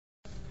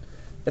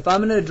if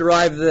I'm going to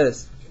derive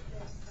this,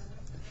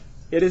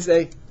 it is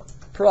a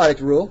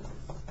product rule.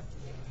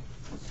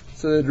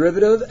 So the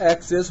derivative of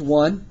x is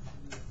 1,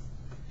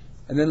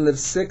 and then live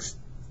 6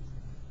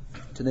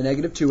 to the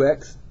negative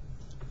 2x,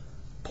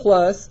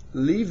 plus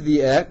leave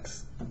the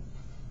x,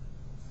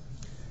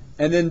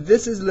 and then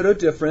this is a little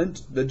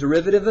different. The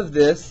derivative of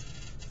this,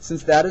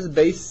 since that is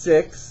base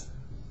 6,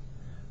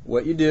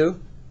 what you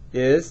do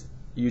is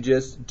you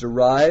just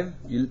derive,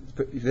 you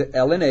put the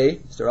ln a,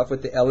 start off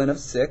with the ln of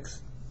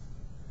 6,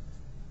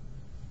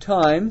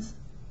 times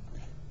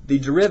the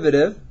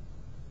derivative,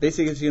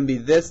 basically it's going to be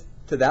this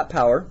to that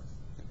power,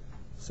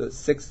 so it's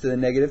 6 to the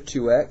negative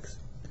 2x,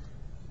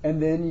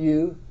 and then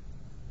you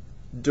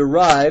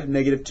derive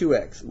negative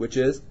 2x, which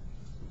is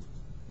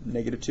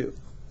negative 2.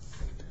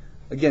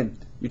 Again,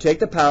 you take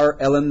the power,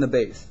 ln the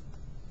base.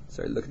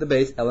 Sorry, look at the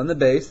base, ln the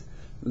base,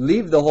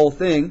 leave the whole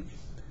thing,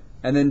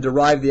 and then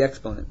derive the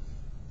exponent.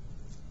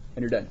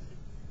 And you're done.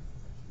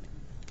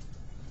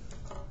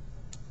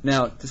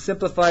 Now, to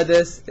simplify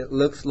this, it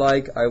looks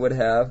like I would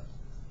have,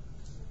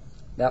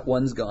 that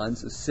one's gone,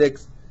 so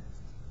 6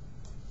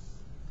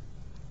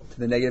 to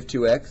the negative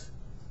 2x,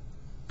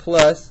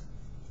 plus,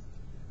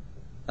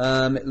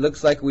 it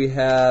looks like we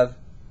have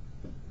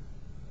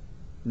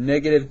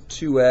negative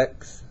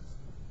 2x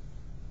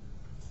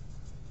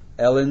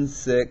ln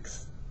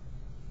 6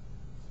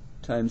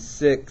 times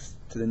 6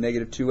 to the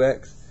negative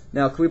 2x.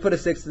 Now, can we put a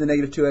 6 to the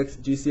negative 2x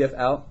GCF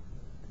out?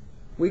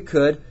 We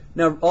could.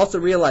 Now, also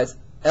realize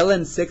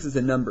ln 6 is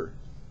a number.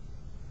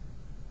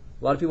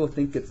 A lot of people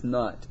think it's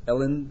not.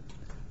 Ln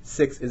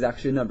 6 is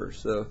actually a number,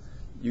 so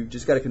you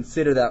just got to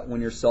consider that when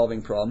you're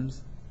solving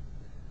problems.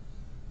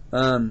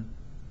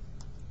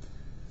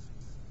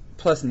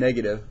 Plus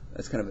negative,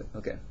 that's kind of it.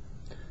 Okay.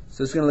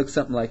 So it's going to look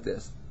something like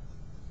this.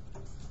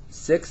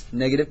 6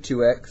 negative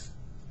 2x,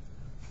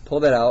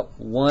 pull that out,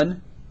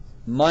 1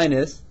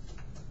 minus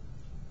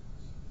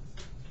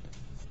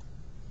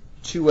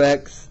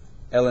 2x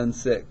ln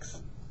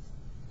 6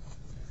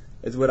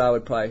 is what I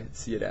would probably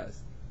see it as.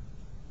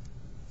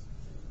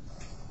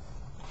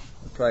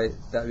 Probably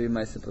that would be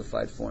my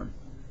simplified form.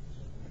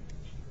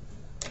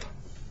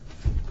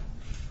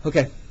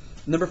 Okay,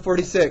 number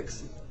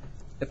 46.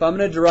 If I'm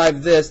going to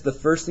derive this, the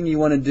first thing you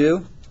want to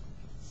do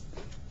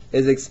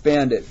is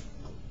expand it.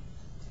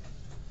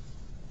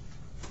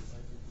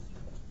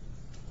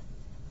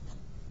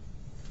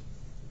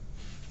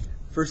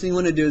 First thing you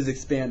want to do is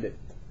expand it.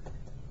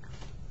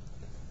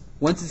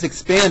 Once it's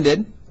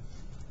expanded,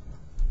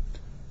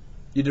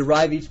 you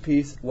derive each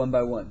piece one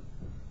by one.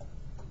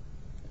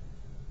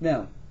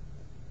 Now,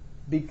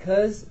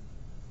 because,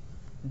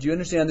 do you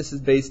understand this is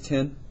base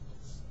 10?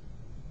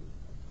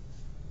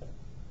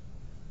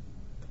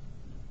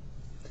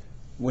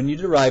 When you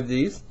derive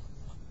these,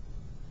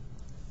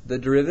 the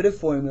derivative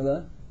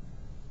formula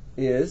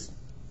is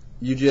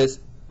you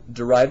just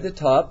derive the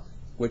top,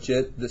 which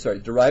is,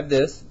 derive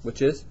this,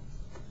 which is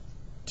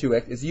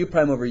 2x. It's u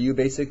prime over u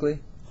basically.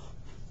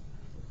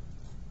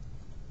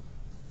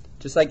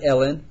 Just like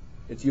ln,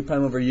 it's u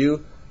prime over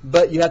u,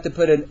 but you have to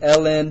put an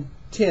ln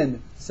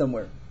 10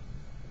 somewhere.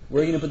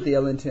 Where are you going to put the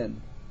ln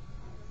 10?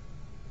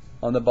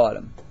 On the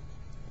bottom.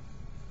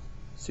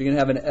 So you're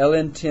going to have an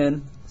ln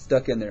 10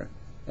 stuck in there.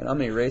 And I'm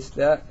going to erase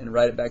that and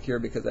write it back here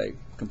because I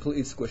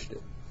completely squished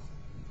it.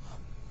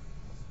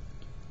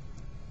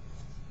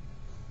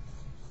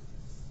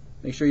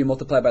 Make sure you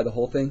multiply by the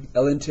whole thing.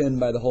 ln 10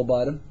 by the whole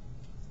bottom.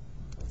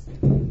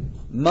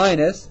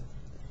 Minus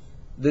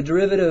the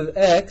derivative of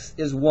x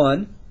is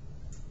 1.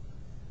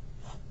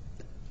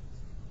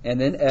 And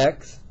then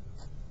x.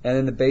 And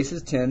then the base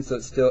is 10, so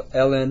it's still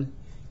ln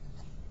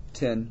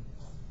 10x.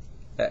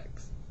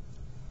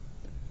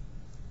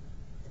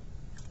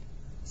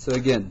 So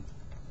again,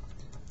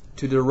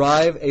 to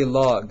derive a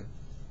log,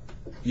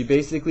 you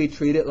basically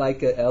treat it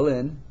like a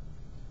ln,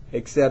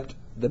 except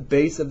the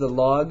base of the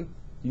log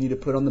you need to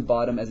put on the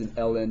bottom as an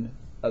ln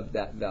of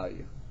that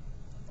value.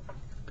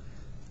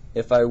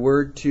 If I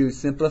were to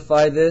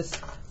simplify this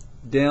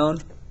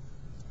down,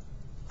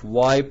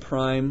 y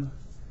prime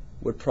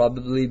would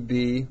probably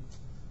be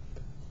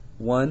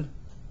 1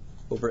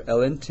 over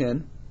ln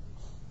 10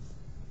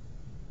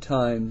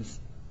 times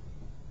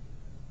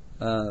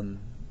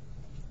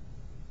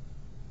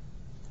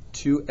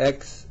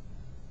 2x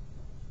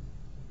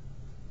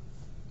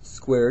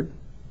squared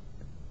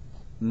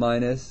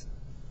minus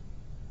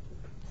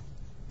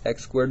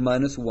x squared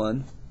minus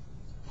 1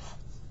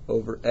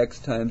 over x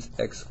times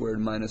x squared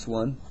minus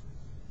 1.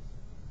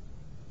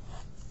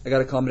 I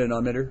got a common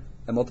denominator.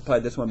 I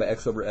multiplied this one by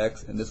x over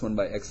x and this one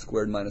by x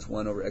squared minus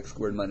 1 over x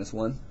squared minus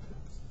 1.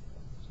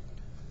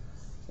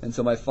 And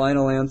so my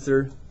final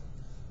answer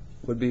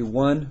would be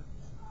 1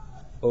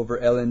 over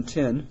ln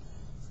 10,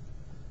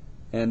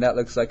 and that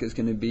looks like it's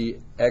going to be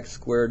x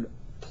squared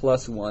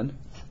plus 1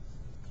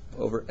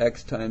 over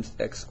x times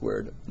x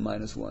squared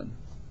minus 1.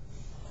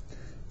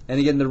 And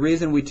again, the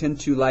reason we tend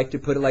to like to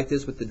put it like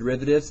this with the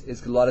derivatives is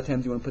because a lot of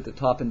times you want to put the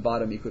top and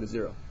bottom equal to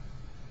 0.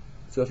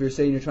 So if you're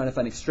saying you're trying to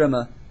find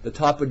extrema, the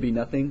top would be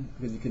nothing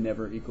because you can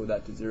never equal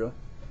that to 0.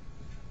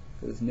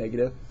 It was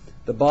negative.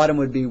 The bottom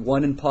would be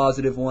 1 and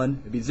positive 1.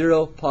 It would be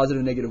 0,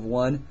 positive, negative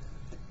 1.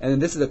 And then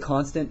this is a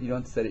constant. You don't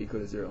have to set it equal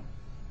to 0.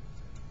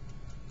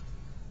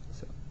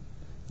 So,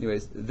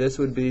 anyways, this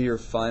would be your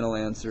final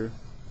answer.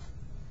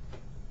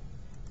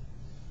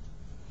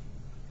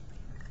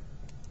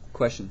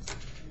 Questions?